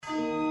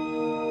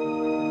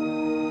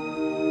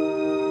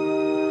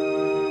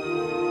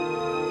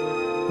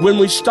when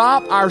we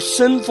stop our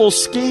sinful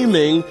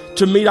scheming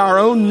to meet our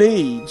own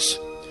needs,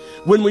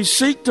 when we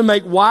seek to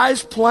make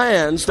wise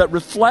plans that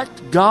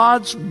reflect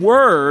God's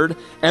Word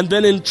and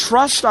then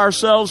entrust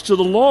ourselves to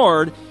the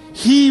Lord,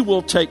 He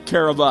will take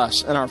care of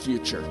us and our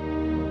future.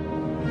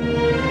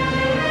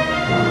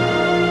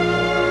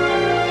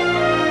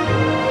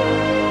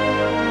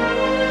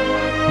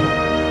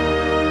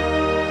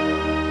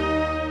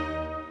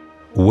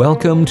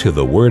 Welcome to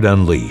The Word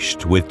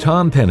Unleashed with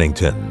Tom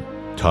Pennington.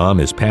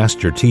 Tom is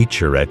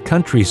pastor-teacher at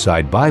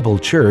Countryside Bible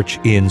Church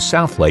in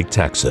Southlake,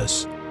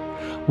 Texas.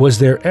 Was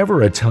there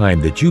ever a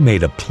time that you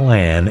made a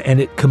plan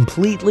and it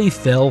completely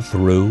fell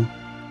through?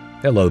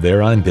 Hello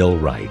there, I'm Bill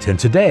Wright, and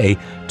today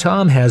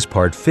Tom has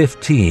part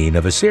 15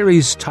 of a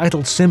series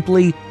titled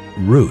simply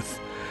Ruth.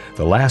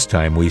 The last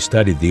time we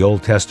studied the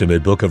Old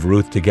Testament book of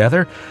Ruth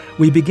together,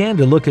 we began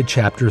to look at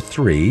chapter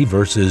 3,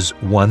 verses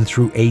 1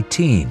 through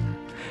 18.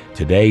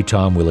 Today,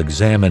 Tom will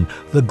examine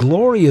the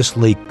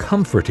gloriously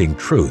comforting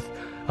truth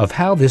of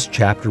how this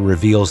chapter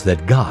reveals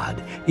that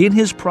God, in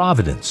His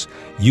providence,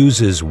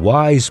 uses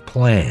wise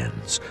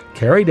plans,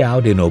 carried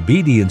out in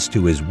obedience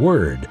to His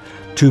Word,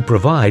 to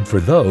provide for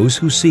those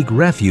who seek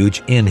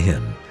refuge in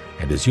Him.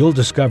 And as you'll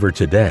discover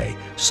today,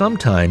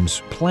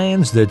 sometimes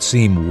plans that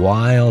seem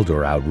wild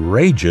or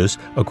outrageous,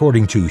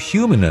 according to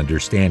human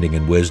understanding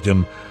and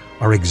wisdom,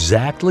 are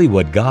exactly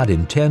what God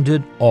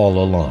intended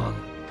all along.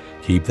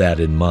 Keep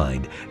that in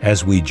mind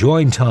as we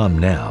join Tom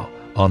now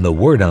on The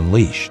Word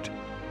Unleashed.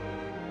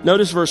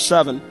 Notice verse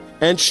 7.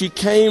 And she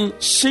came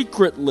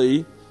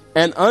secretly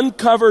and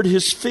uncovered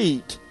his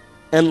feet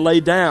and lay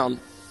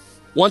down.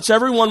 Once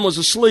everyone was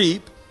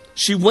asleep,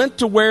 she went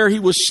to where he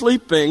was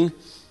sleeping,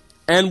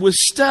 and with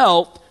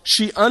stealth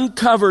she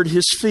uncovered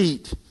his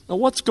feet. Now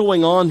what's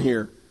going on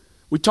here?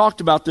 We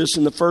talked about this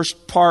in the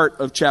first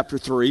part of chapter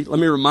 3. Let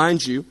me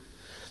remind you.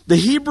 The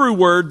Hebrew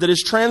word that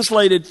is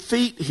translated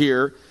feet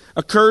here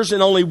occurs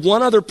in only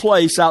one other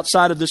place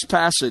outside of this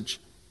passage.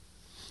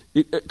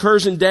 It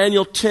occurs in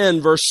Daniel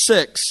 10, verse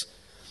 6.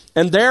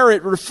 And there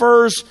it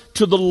refers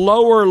to the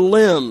lower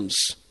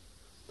limbs.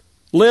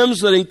 Limbs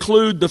that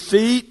include the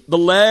feet, the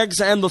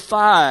legs, and the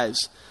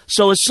thighs.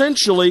 So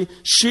essentially,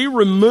 she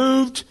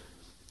removed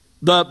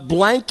the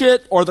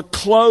blanket or the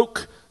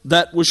cloak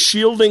that was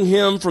shielding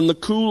him from the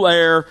cool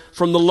air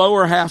from the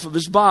lower half of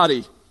his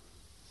body.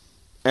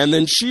 And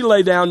then she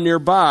lay down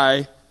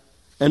nearby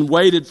and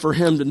waited for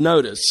him to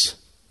notice.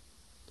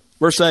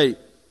 Verse 8.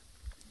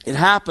 It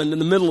happened in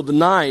the middle of the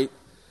night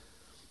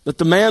that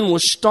the man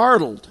was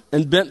startled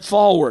and bent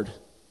forward.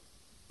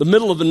 The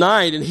middle of the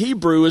night in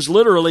Hebrew is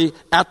literally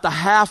at the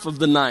half of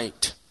the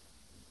night.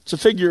 It's a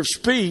figure of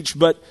speech,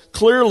 but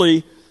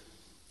clearly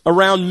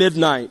around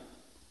midnight.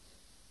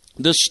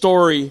 This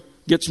story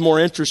gets more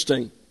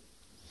interesting.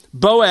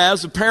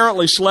 Boaz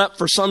apparently slept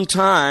for some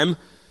time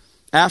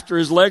after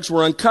his legs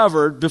were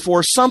uncovered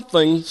before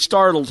something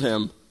startled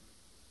him.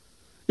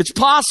 It's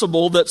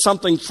possible that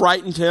something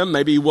frightened him.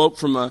 Maybe he woke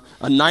from a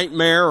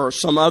nightmare or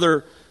some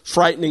other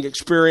frightening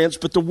experience.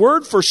 But the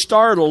word for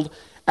startled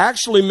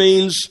actually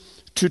means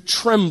to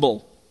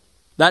tremble.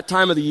 That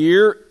time of the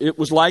year, it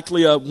was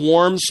likely a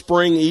warm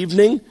spring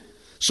evening.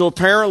 So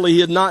apparently he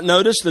had not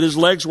noticed that his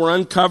legs were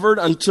uncovered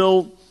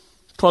until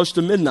close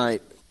to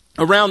midnight.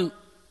 Around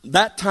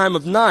that time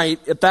of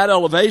night, at that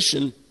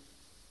elevation,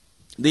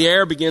 the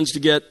air begins to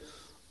get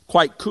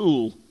quite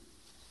cool.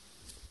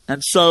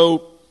 And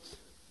so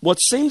what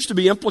seems to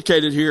be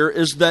implicated here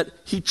is that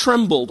he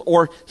trembled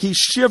or he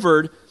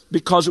shivered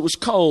because it was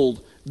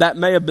cold. That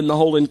may have been the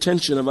whole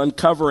intention of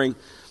uncovering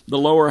the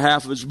lower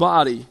half of his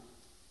body.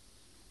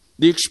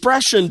 The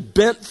expression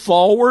bent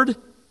forward,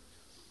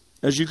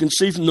 as you can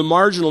see from the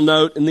marginal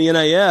note in the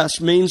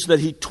NAS, means that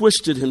he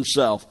twisted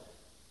himself.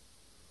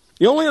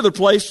 The only other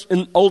place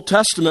in Old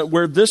Testament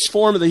where this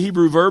form of the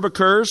Hebrew verb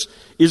occurs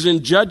is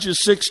in Judges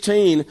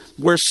 16,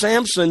 where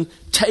Samson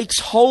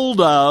takes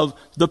hold of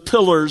the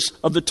pillars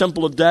of the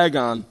temple of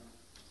Dagon.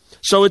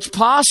 So it's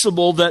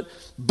possible that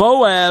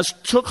Boaz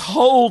took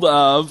hold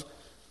of,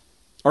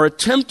 or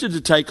attempted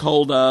to take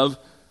hold of,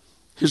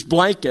 his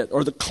blanket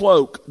or the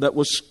cloak that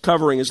was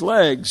covering his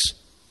legs.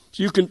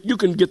 So you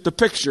can get the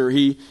picture.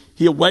 He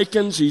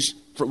awakens, he's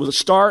with a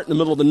start in the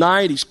middle of the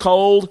night, he's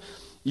cold.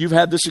 You've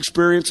had this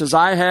experience as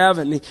I have,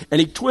 and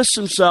he twists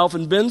himself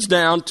and bends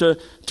down to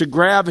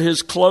grab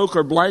his cloak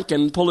or blanket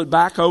and pull it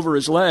back over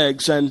his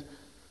legs, and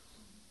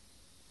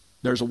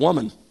there's a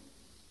woman.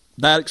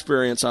 That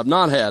experience I've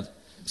not had,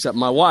 except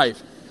my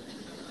wife.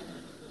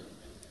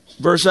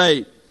 Verse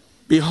 8,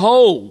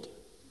 behold,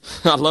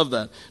 I love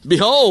that,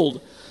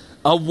 behold,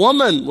 a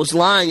woman was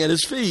lying at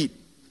his feet.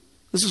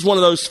 This is one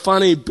of those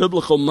funny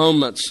biblical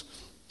moments.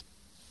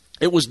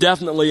 It was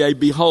definitely a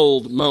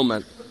behold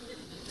moment.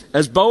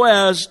 As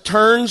Boaz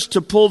turns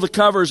to pull the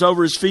covers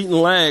over his feet and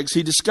legs,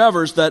 he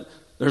discovers that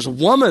there's a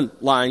woman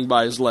lying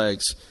by his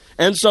legs.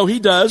 And so he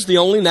does the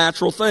only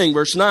natural thing.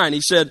 Verse 9,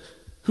 he said,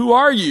 "Who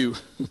are you?"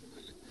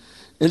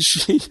 And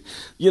she,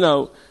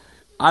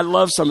 I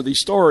love some of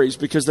these stories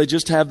because they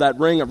just have that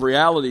ring of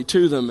reality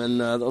to them, and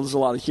there's a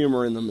lot of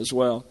humor in them as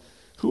well.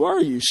 "Who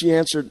are you?" She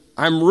answered,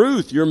 "I'm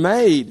Ruth, your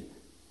maid."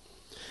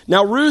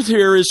 Now Ruth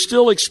here is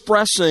still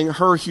expressing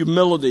her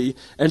humility,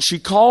 and she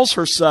calls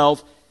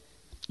herself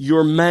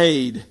your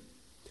maid.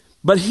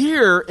 But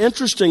here,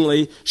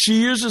 interestingly,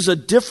 she uses a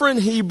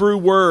different Hebrew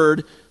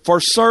word for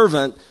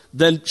servant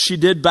than she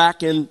did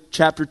back in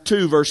chapter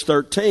 2, verse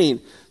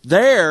 13.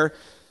 There,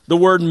 the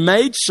word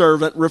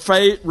maidservant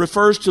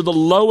refers to the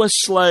lowest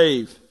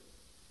slave.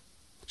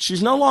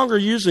 She's no longer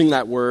using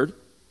that word.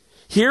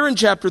 Here in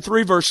chapter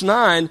 3, verse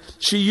 9,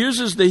 she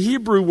uses the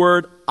Hebrew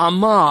word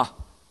amah.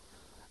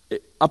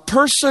 A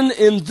person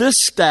in this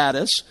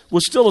status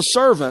was still a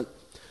servant,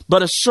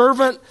 but a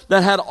servant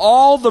that had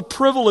all the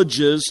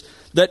privileges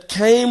that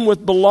came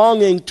with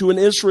belonging to an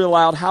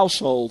Israelite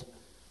household.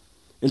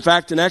 In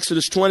fact, in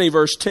Exodus 20,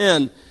 verse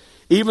 10,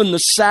 even the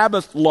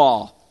Sabbath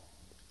law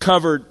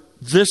covered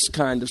this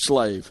kind of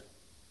slave.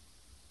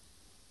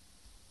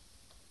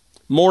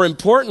 More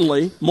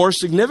importantly, more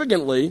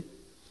significantly,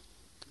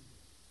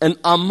 an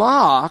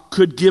amah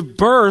could give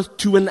birth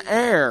to an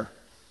heir.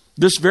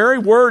 This very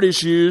word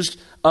is used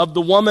of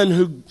the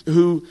woman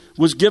who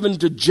was given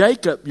to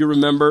Jacob, you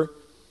remember,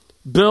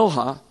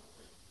 Bilhah,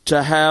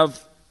 to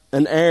have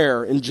an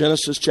heir in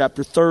Genesis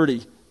chapter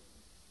 30.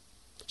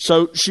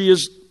 So she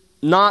is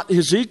not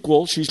his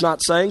equal. She's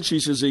not saying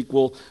she's his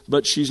equal,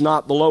 but she's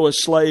not the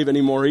lowest slave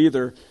anymore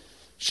either.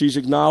 She's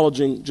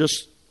acknowledging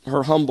just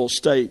her humble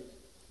state.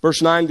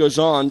 Verse 9 goes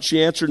on.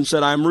 She answered and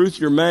said, "I am Ruth,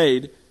 your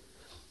maid."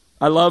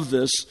 I love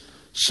this.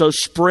 "So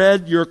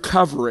spread your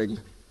covering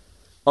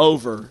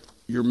over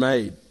your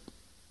maid."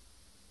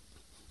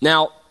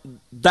 Now,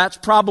 that's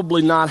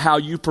probably not how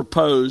you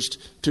proposed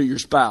to your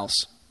spouse.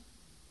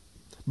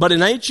 But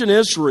in ancient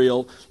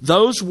Israel,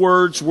 those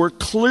words were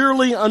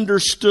clearly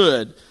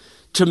understood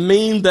to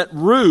mean that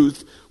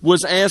Ruth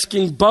was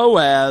asking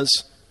Boaz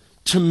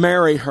to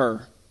marry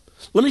her.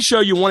 Let me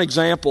show you one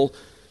example.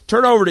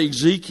 Turn over to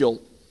Ezekiel.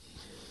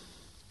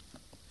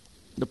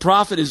 The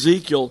prophet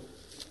Ezekiel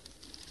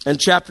and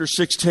chapter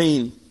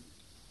 16.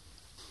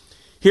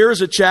 Here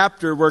is a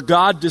chapter where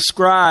God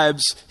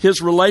describes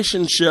his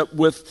relationship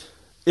with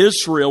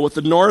Israel, with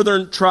the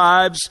northern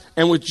tribes,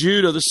 and with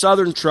Judah, the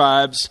southern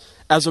tribes,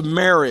 as a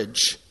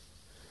marriage.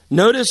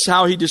 Notice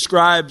how he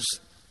describes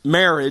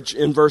marriage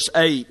in verse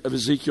 8 of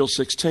Ezekiel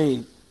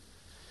 16.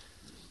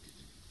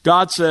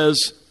 God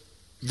says,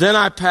 "Then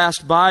I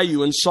passed by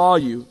you and saw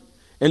you,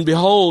 and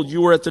behold,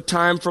 you were at the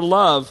time for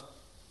love.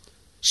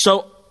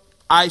 So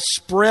I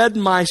spread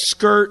my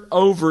skirt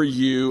over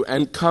you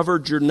and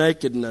covered your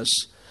nakedness.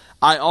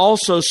 I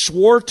also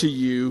swore to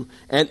you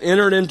and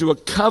entered into a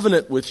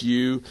covenant with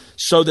you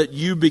so that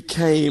you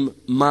became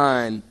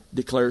mine,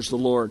 declares the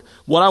Lord."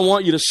 What I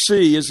want you to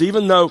see is,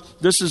 even though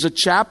this is a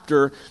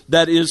chapter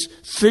that is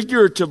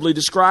figuratively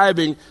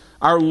describing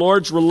our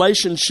Lord's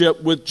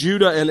relationship with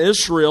Judah and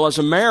Israel as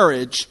a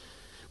marriage,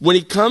 when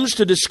he comes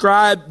to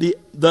describe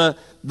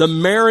the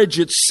marriage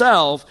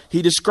itself,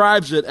 he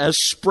describes it as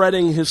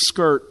spreading his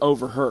skirt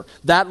over her.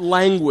 That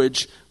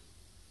language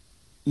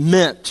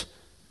meant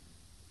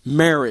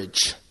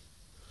marriage.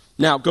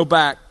 Now, go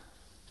back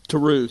to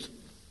Ruth.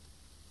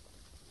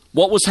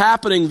 What was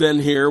happening then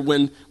here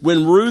when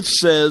Ruth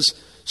says,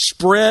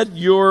 "Spread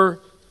your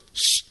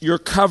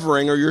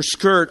covering or your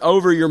skirt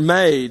over your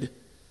maid,"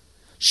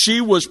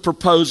 she was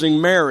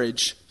proposing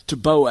marriage to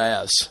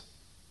Boaz.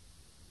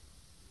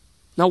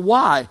 Now,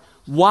 why?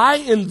 Why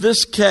in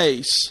this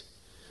case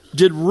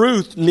did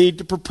Ruth need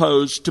to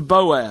propose to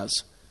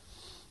Boaz?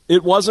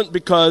 It wasn't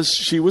because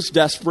she was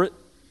desperate.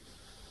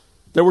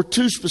 There were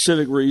two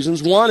specific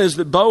reasons. One is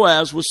that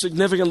Boaz was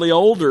significantly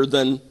older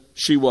than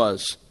she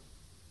was.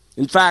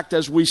 In fact,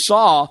 as we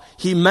saw,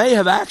 he may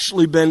have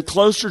actually been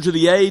closer to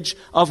the age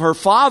of her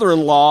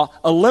father-in-law,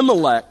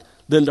 Elimelech,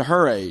 than to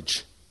her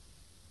age.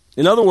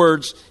 In other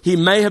words, he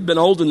may have been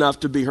old enough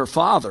to be her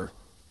father.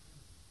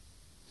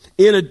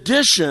 In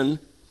addition,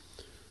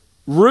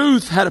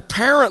 Ruth had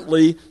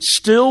apparently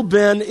still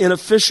been in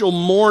official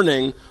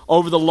mourning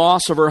over the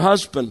loss of her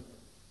husband.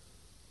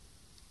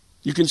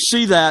 You can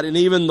see that in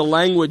even the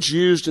language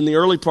used in the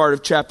early part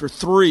of chapter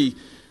 3,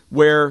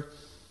 where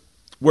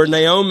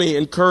Naomi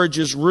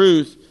encourages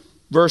Ruth,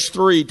 verse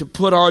 3, to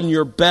put on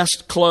your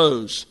best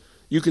clothes.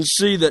 You can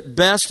see that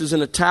best is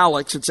in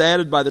italics. It's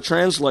added by the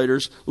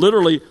translators.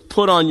 Literally,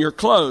 put on your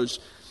clothes.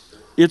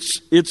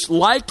 It's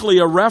likely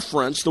a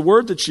reference, the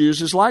word that's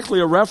used is likely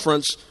a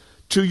reference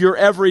to your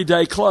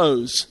everyday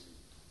clothes,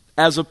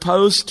 as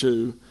opposed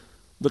to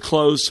the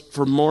clothes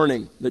for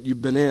mourning that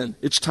you've been in.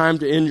 It's time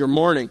to end your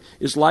mourning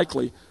is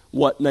likely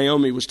what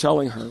Naomi was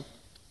telling her.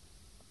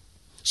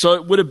 So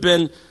it would have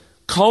been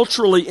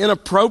culturally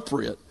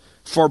inappropriate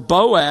for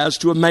Boaz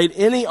to have made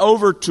any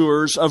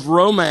overtures of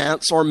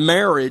romance or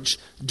marriage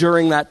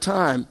during that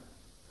time.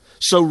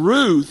 So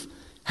Ruth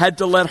had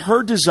to let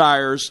her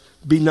desires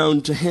be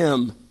known to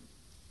him.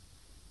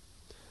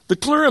 The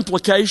clear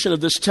implication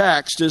of this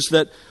text is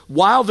that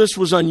while this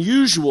was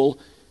unusual,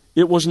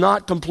 it was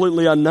not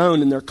completely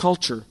unknown in their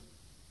culture.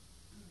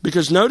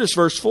 Because notice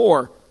verse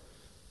 4.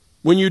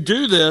 When you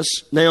do this,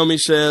 Naomi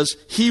says,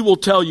 he will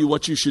tell you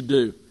what you should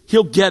do.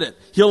 He'll get it.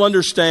 He'll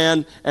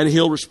understand, and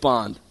he'll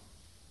respond.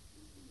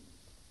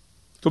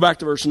 Go back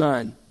to verse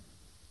 9.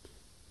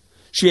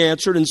 She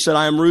answered and said,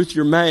 I am Ruth,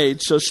 your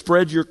maid, so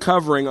spread your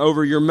covering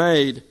over your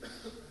maid.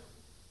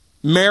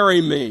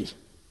 Marry me.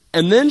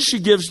 And then she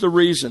gives the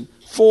reason.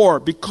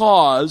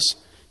 Because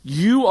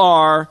you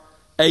are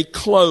a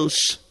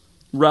close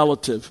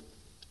relative.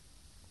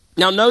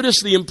 Now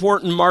notice the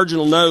important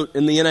marginal note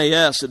in the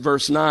NAS at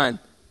verse 9.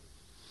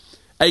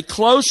 A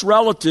close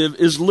relative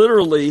is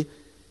literally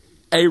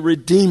a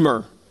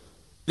redeemer.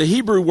 The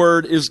Hebrew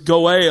word is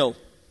goel.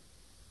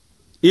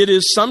 It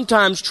is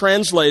sometimes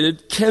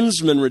translated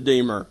kinsman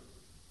redeemer.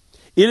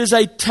 It is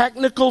a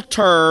technical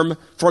term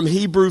from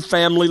Hebrew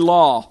family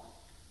law.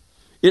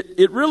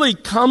 It really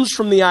comes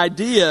from the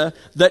idea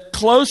that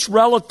close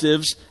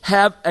relatives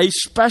have a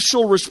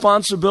special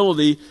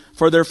responsibility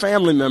for their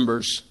family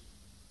members.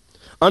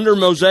 Under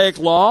Mosaic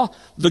law,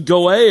 the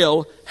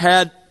goel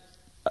had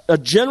a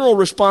general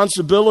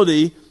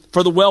responsibility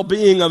for the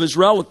well-being of his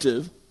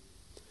relative.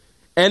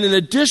 And in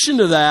addition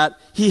to that,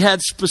 he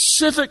had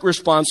specific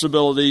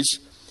responsibilities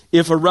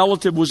if a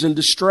relative was in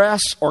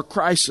distress or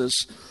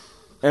crisis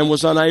and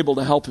was unable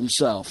to help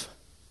himself.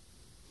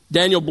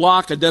 Daniel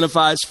Block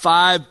identifies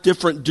 5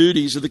 different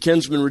duties of the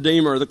kinsman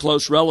redeemer or the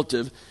close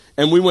relative,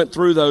 and we went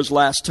through those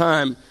last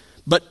time.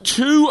 But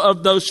 2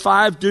 of those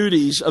 5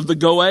 duties of the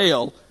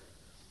goel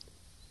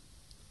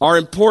are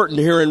important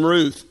here in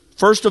Ruth.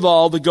 First of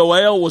all, the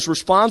goel was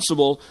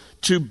responsible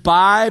to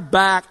buy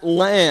back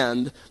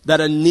land that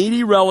a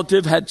needy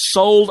relative had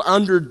sold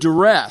under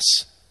duress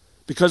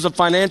because of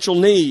financial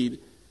need.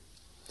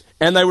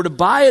 And they were to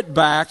buy it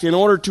back in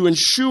order to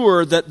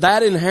ensure that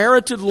that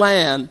inherited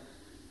land,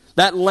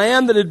 that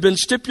land that had been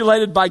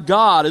stipulated by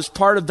God as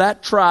part of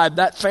that tribe,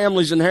 that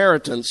family's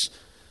inheritance,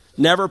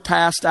 never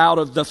passed out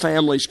of the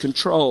family's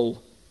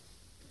control.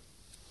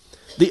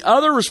 The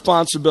other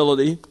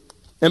responsibility,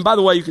 and by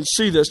the way, you can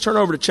see this. Turn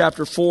over to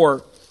chapter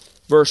 4,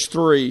 verse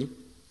 3.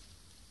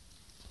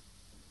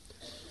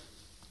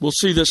 We'll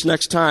see this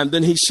next time.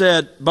 Then he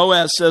said,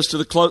 Boaz says to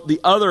the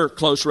other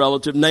close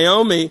relative,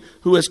 Naomi,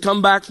 who has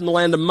come back from the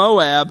land of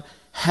Moab,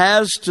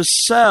 has to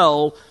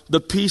sell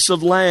the piece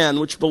of land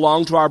which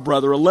belonged to our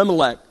brother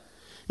Elimelech.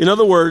 In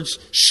other words,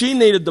 she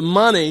needed the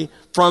money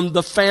from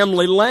the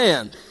family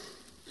land.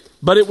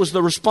 But it was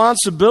the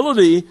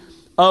responsibility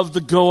of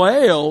the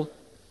goel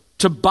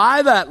to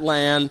buy that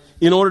land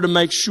in order to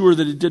make sure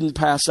that it didn't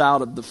pass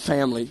out of the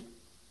family.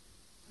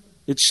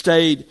 It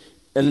stayed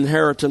an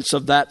inheritance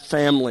of that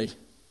family.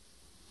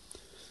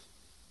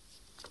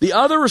 The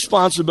other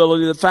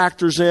responsibility that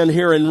factors in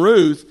here in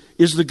Ruth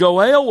is the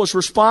goel was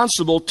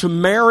responsible to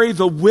marry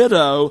the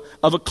widow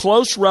of a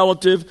close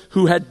relative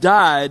who had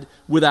died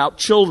without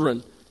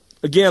children.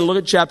 Again, look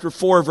at chapter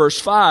 4, verse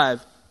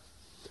 5.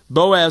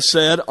 Boaz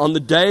said, on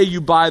the day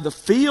you buy the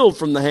field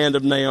from the hand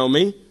of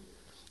Naomi,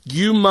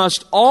 you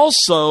must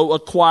also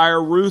acquire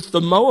Ruth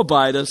the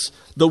Moabitess,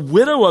 the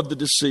widow of the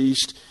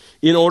deceased,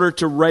 in order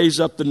to raise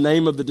up the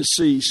name of the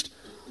deceased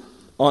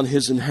on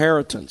his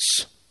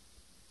inheritance.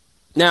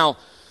 Now,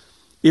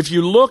 if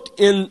you look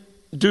in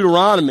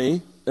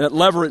Deuteronomy at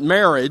levirate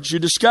marriage, you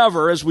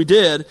discover, as we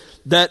did,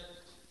 that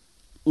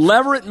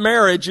levirate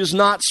marriage is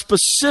not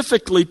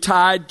specifically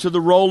tied to the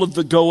role of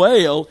the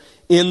goel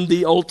in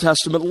the Old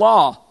Testament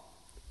law.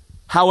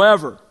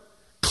 However,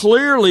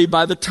 clearly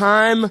by the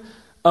time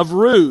of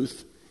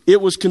Ruth,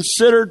 it was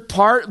considered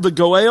part of the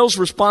goel's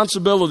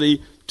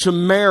responsibility to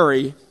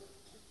marry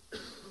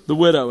the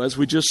widow, as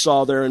we just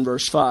saw there in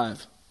verse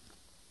 5.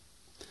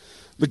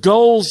 The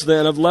goals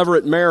then of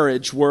levirate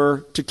marriage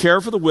were to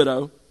care for the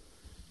widow,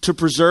 to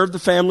preserve the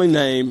family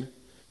name,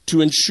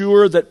 to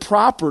ensure that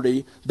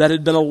property that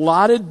had been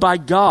allotted by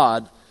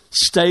God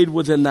stayed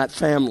within that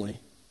family.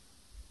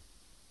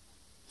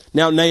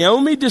 Now,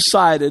 Naomi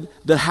decided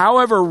that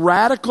however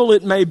radical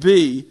it may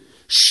be,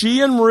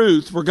 she and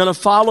Ruth were going to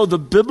follow the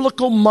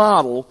biblical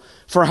model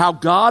for how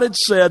God had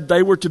said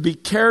they were to be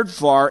cared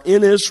for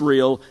in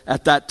Israel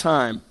at that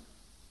time.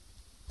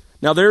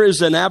 Now, there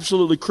is an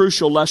absolutely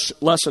crucial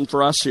lesson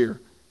for us here.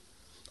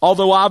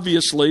 Although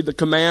obviously the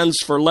commands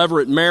for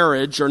levirate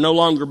marriage are no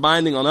longer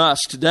binding on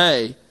us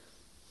today,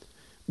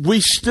 we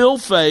still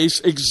face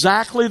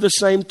exactly the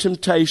same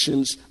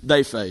temptations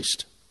they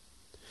faced.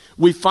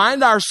 We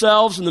find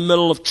ourselves in the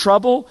middle of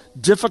trouble,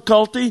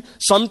 difficulty,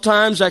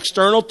 sometimes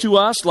external to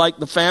us, like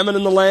the famine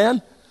in the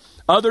land,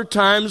 other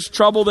times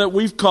trouble that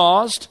we've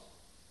caused.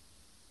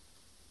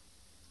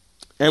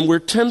 And we're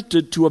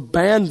tempted to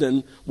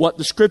abandon what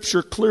the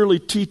Scripture clearly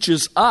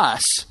teaches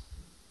us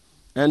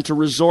and to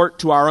resort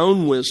to our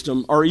own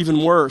wisdom, or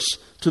even worse,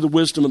 to the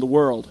wisdom of the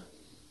world.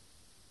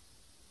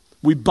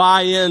 We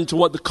buy into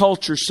what the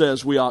culture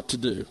says we ought to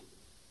do.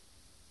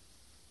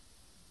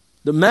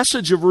 The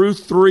message of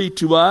Ruth 3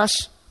 to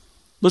us,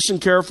 listen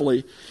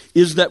carefully,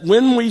 is that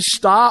when we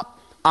stop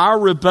our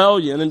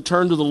rebellion and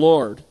turn to the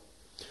Lord,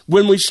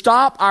 when we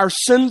stop our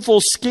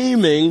sinful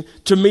scheming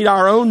to meet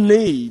our own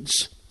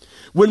needs,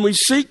 when we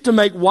seek to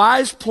make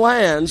wise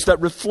plans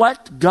that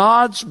reflect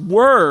God's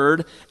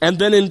word and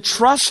then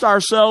entrust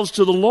ourselves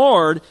to the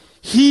Lord,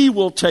 He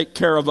will take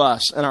care of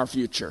us and our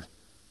future.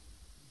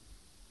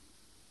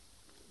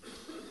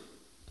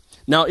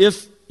 Now,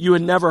 if you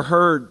had never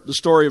heard the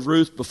story of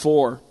Ruth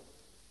before,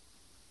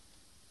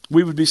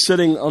 we would be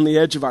sitting on the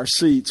edge of our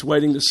seats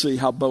waiting to see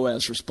how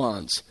Boaz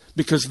responds,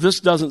 because this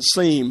doesn't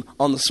seem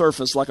on the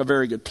surface like a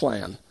very good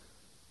plan.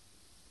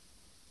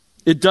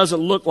 It doesn't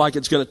look like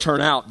it's going to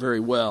turn out very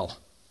well.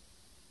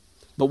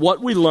 But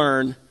what we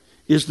learn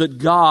is that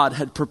God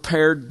had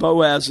prepared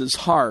Boaz's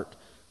heart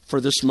for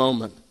this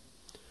moment.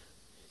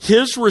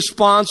 His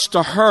response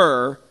to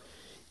her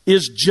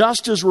is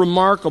just as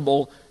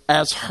remarkable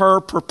as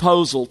her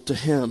proposal to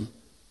him.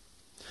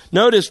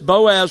 Notice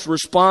Boaz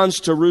responds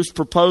to Ruth's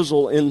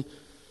proposal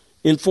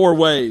in 4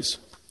 ways.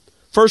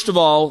 First of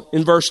all,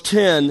 in verse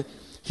 10,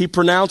 he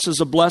pronounces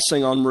a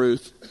blessing on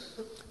Ruth.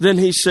 Then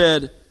he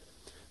said,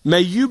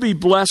 "May you be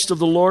blessed of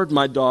the Lord,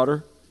 my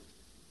daughter.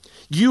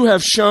 You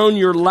have shown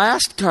your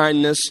last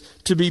kindness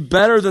to be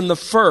better than the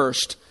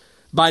first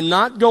by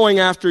not going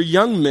after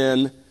young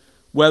men,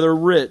 whether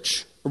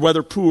rich, or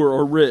whether poor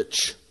or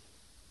rich."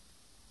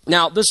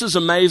 Now, this is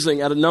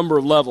amazing at a number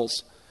of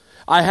levels.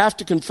 I have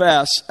to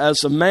confess,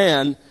 as a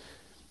man,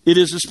 it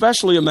is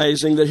especially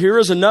amazing that here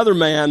is another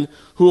man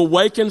who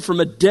awakened from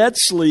a dead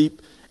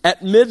sleep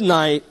at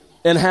midnight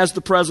and has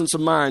the presence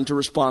of mind to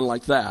respond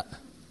like that.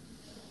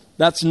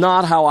 That's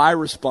not how I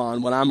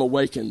respond when I'm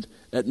awakened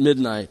at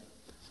midnight.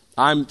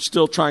 I'm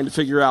still trying to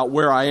figure out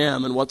where I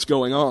am and what's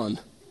going on.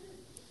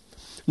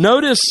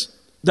 Notice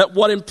that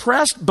what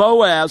impressed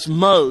Boaz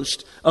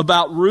most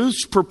about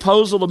Ruth's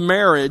proposal of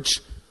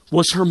marriage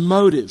was her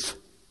motive.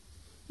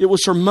 It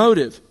was her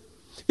motive.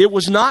 It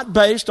was not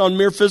based on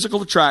mere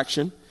physical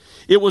attraction.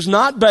 It was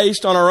not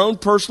based on our own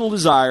personal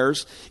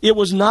desires. It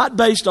was not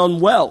based on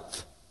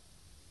wealth.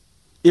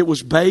 It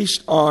was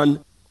based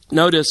on,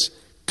 notice,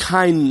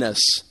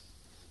 kindness.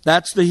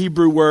 That's the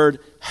Hebrew word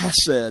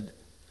hesed,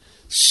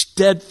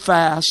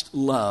 steadfast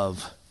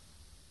love.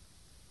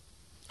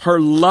 Her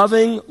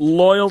loving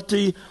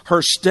loyalty,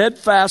 her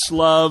steadfast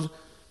love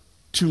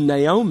to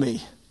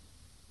Naomi,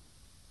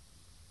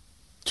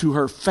 to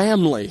her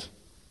family.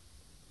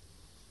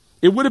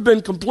 It would have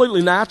been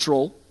completely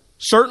natural,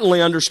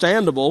 certainly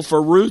understandable,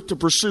 for Ruth to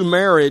pursue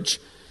marriage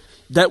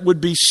that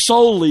would be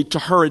solely to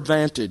her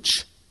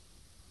advantage.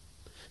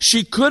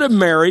 She could have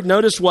married,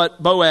 notice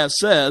what Boaz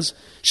says,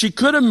 she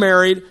could have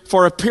married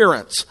for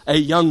appearance, a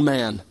young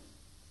man.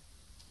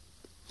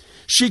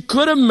 She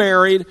could have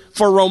married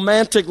for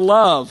romantic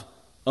love,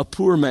 a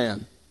poor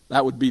man.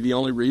 That would be the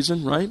only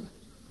reason, right?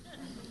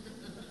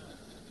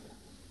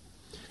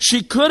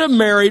 She could have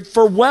married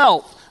for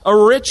wealth, a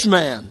rich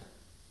man.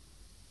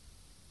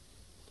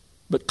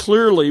 But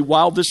clearly,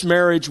 while this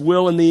marriage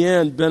will in the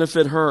end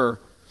benefit her,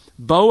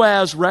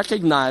 Boaz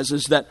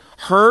recognizes that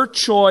her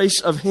choice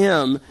of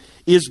him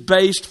is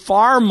based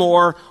far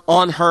more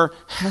on her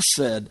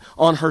hesed,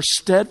 on her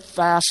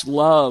steadfast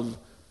love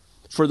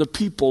for the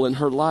people in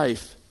her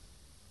life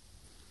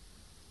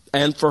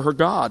and for her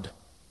God.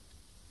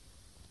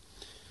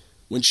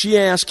 When she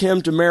asked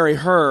him to marry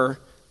her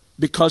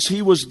because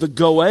he was the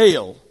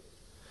Goel,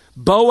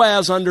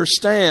 Boaz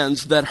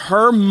understands that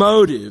her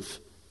motive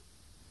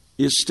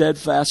is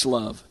steadfast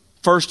love.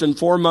 First and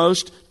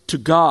foremost, to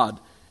God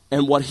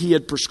and what he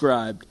had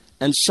prescribed.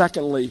 And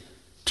secondly,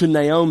 to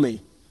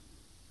Naomi,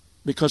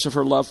 because of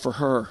her love for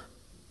her.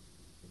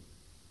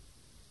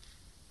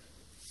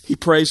 He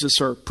praises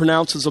her,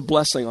 pronounces a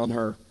blessing on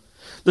her.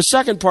 The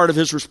second part of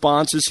his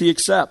response is he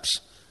accepts.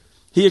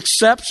 He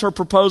accepts her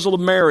proposal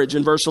of marriage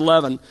in verse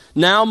 11.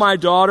 "Now, my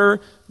daughter,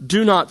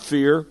 do not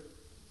fear.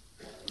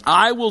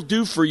 I will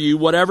do for you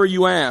whatever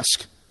you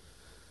ask.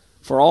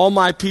 For all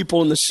my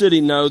people in the city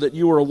know that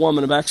you are a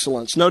woman of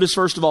excellence." Notice,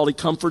 first of all, he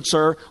comforts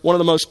her. One of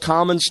the most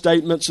common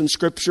statements in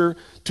Scripture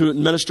to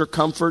administer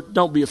comfort: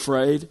 don't be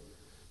afraid.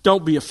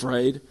 Don't be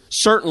afraid.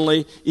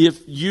 Certainly,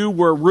 if you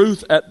were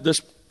Ruth at this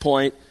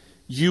point,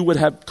 you would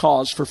have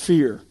cause for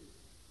fear.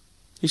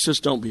 He says,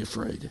 don't be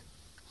afraid.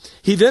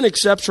 He then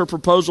accepts her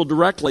proposal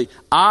directly.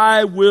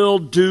 "I will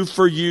do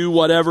for you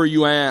whatever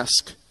you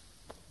ask."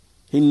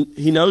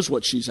 He knows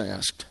what she's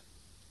asked.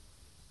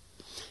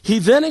 He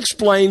then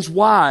explains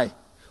why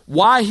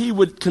he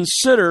would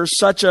consider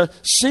such a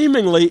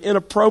seemingly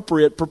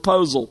inappropriate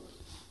proposal.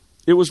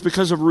 It was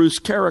because of Ruth's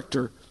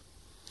character.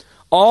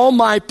 "All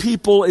my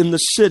people in the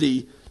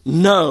city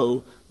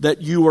know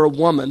that you are a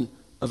woman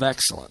of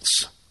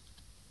excellence."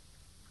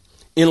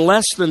 In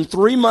less than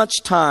 3 months'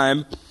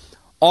 time,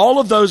 all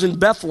of those in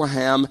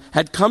Bethlehem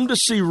had come to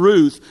see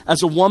Ruth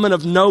as a woman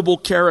of noble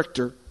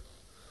character.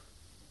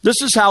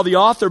 This is how the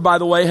author, by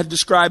the way, had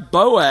described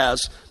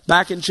Boaz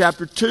back in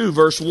chapter 2,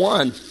 verse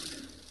 1.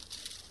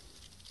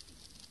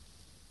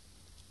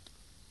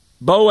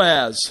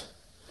 Boaz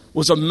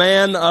was a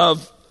man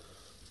of,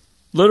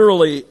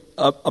 literally,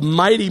 a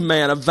mighty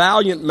man, a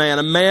valiant man,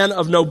 a man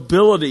of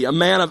nobility, a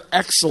man of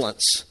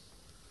excellence.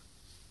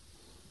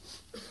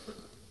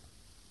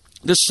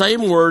 The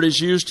same word is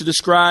used to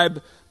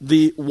describe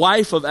the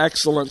wife of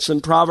excellence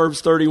in Proverbs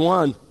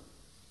 31.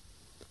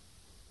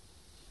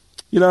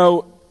 You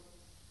know,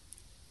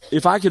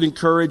 if I could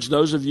encourage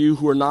those of you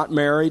who are not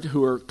married,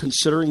 who are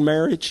considering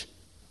marriage,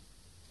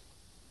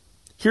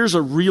 here's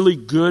a really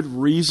good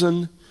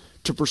reason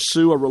to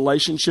pursue a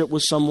relationship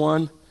with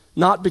someone,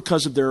 not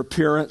because of their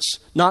appearance,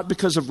 not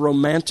because of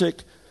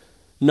romantic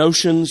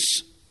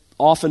notions,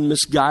 often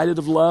misguided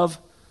of love,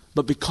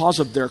 but because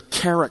of their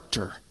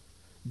character.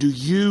 Do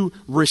you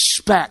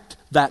respect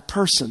that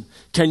person?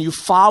 Can you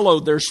follow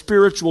their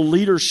spiritual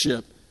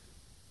leadership?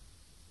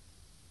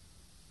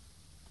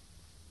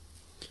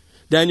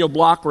 Daniel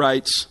Block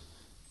writes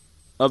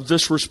of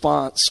this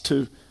response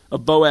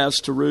of Boaz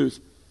to Ruth.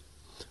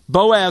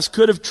 Boaz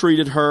could have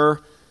treated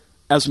her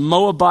as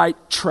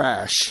Moabite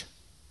trash,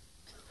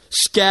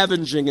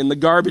 scavenging in the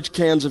garbage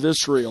cans of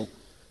Israel.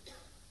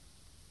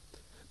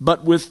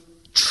 But with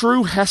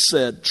true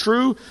hesed,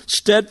 true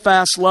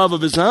steadfast love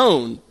of his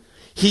own,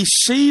 he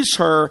sees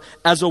her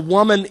as a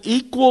woman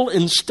equal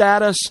in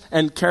status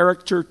and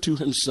character to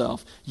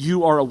himself.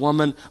 You are a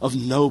woman of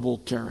noble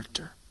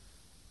character.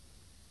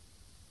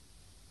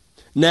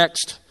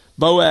 Next,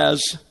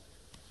 Boaz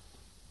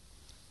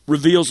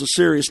reveals a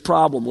serious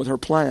problem with her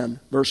plan.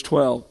 Verse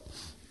 12.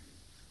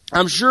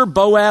 I'm sure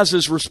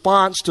Boaz's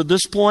response to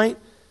this point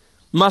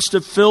must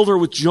have filled her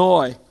with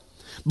joy.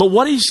 But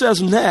what he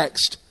says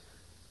next,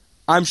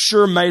 I'm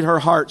sure made her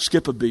heart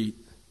skip a beat.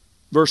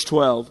 Verse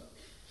 12.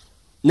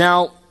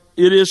 Now,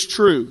 it is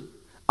true.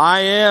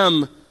 I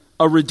am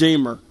a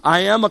redeemer.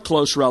 I am a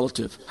close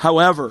relative.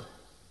 However,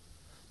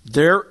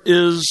 there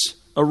is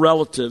a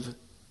relative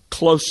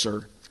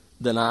closer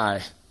than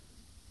I.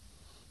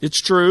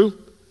 It's true.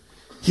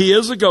 He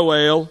is a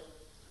Goel,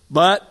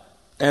 but,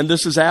 and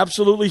this is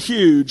absolutely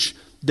huge,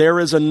 there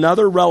is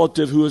another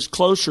relative who is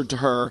closer to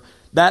her.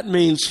 That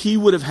means he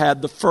would have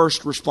had the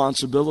first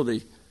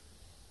responsibility.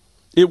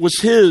 It was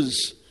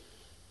his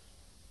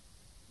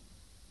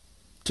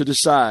to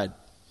decide.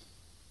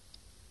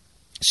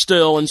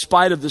 Still, in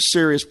spite of this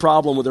serious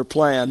problem with her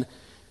plan,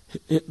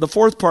 the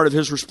fourth part of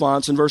his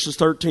response in verses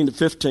 13 to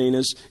 15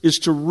 is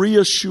to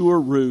reassure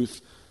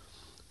Ruth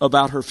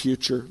about her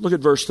future. Look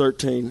at verse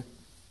 13.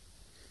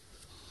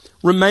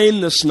 Remain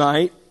this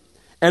night,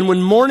 and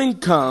when morning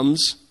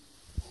comes,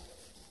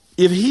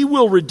 if he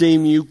will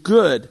redeem you,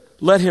 good,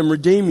 let him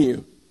redeem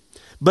you.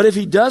 But if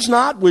he does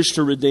not wish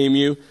to redeem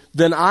you,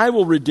 then I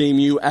will redeem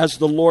you as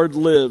the Lord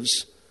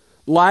lives.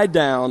 Lie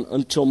down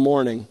until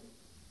morning.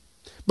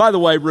 By the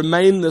way,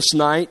 remain this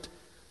night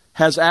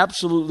has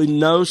absolutely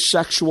no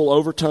sexual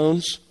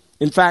overtones.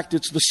 In fact,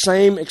 it's the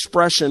same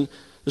expression,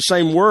 the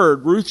same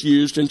word Ruth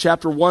used in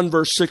chapter 1,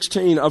 verse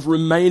 16 of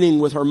remaining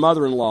with her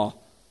mother-in-law.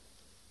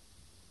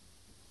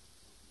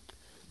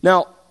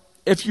 Now,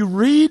 if you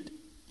read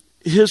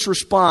his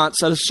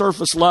response at a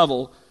surface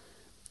level,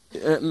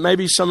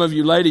 maybe some of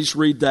you ladies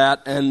read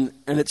that and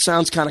it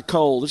sounds kind of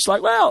cold. It's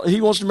like, well,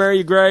 he wants to marry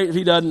you, great. If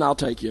he doesn't, I'll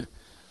take you.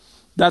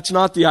 That's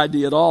not the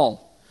idea at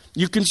all.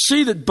 You can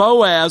see that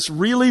Boaz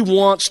really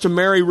wants to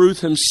marry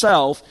Ruth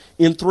himself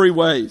in three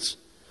ways.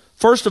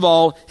 First of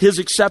all, his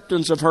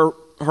acceptance of her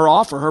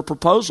offer, her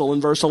proposal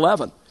in verse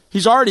 11.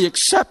 He's already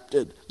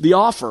accepted the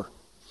offer.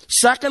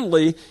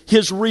 Secondly,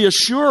 his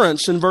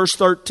reassurance in verse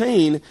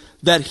 13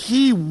 that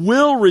he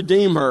will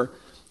redeem her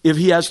if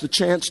he has the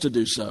chance to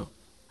do so.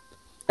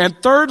 And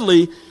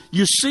thirdly,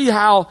 you see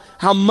how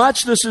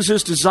much this is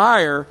his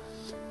desire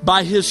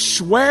by his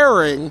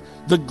swearing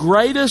the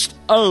greatest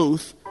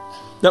oath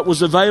that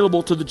was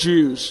available to the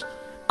Jews.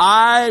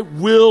 I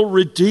will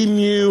redeem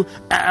you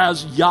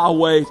as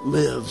Yahweh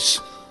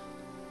lives.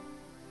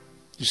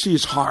 You see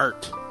his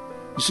heart.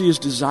 You see his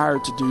desire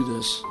to do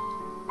this.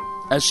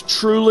 As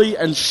truly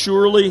and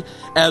surely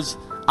as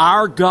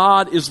our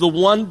God is the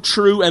one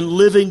true and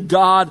living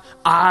God,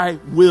 I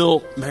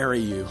will marry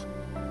you.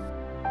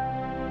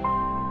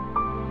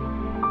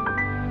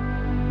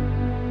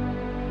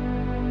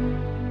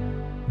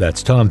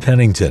 That's Tom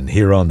Pennington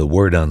here on The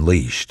Word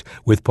Unleashed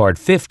with part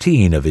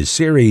 15 of his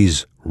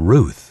series,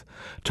 Ruth.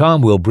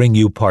 Tom will bring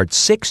you part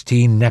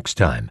 16 next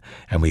time,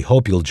 and we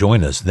hope you'll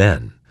join us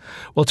then.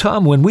 Well,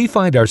 Tom, when we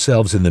find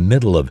ourselves in the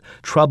middle of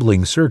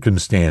troubling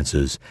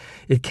circumstances,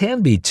 it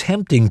can be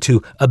tempting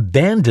to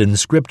abandon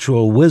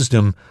scriptural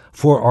wisdom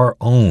for our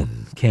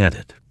own, can't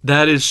it?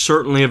 That is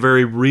certainly a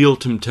very real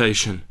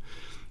temptation.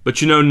 But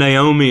you know,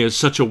 Naomi is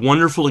such a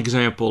wonderful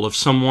example of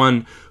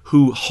someone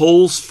who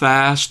holds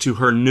fast to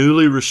her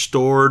newly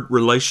restored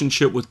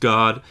relationship with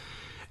God.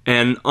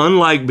 And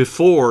unlike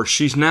before,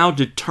 she's now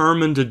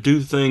determined to do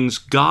things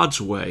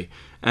God's way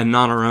and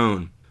not her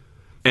own.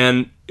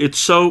 And it's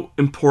so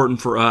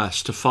important for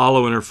us to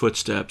follow in her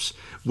footsteps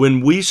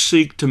when we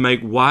seek to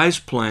make wise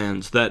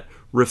plans that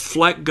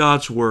reflect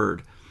God's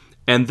word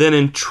and then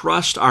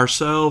entrust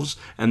ourselves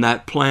and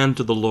that plan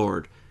to the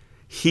Lord.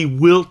 He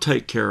will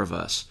take care of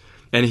us.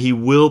 And He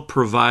will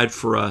provide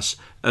for us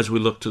as we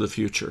look to the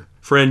future.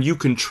 Friend, you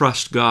can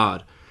trust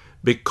God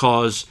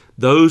because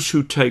those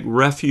who take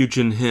refuge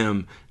in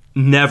Him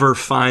never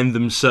find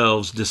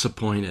themselves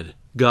disappointed.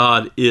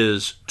 God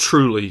is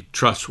truly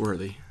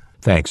trustworthy.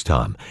 Thanks,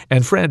 Tom.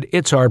 And friend,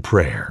 it's our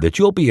prayer that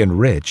you'll be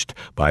enriched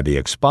by the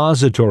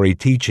expository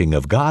teaching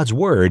of God's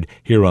Word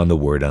here on The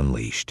Word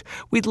Unleashed.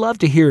 We'd love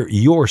to hear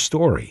your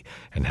story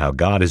and how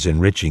God is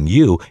enriching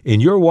you in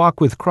your walk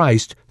with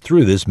Christ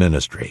through this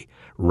ministry.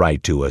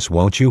 Write to us,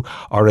 won't you?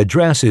 Our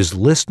address is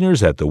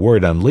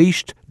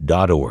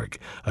listeners@thewordunleashed.org.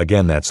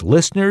 Again, that's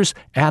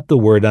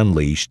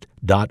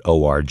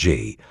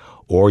listeners@thewordunleashed.org.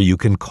 Or you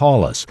can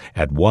call us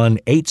at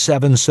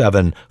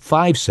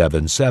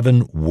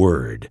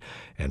 1-877-577-WORD.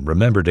 And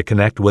remember to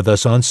connect with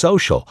us on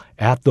social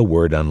at The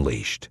Word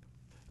Unleashed.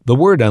 The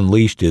Word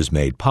Unleashed is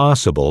made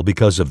possible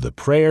because of the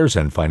prayers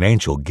and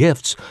financial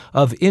gifts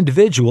of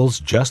individuals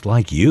just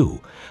like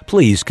you.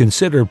 Please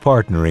consider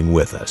partnering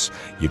with us.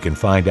 You can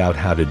find out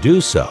how to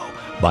do so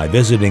by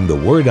visiting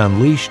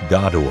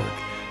thewordunleashed.org.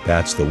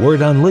 That's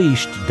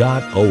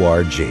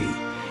thewordunleashed.org.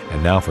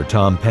 And now for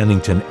Tom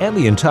Pennington and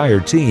the entire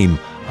team,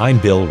 I'm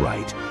Bill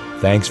Wright.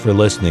 Thanks for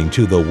listening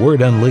to The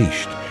Word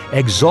Unleashed,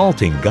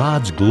 exalting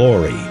God's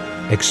glory,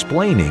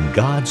 explaining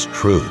God's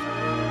truth.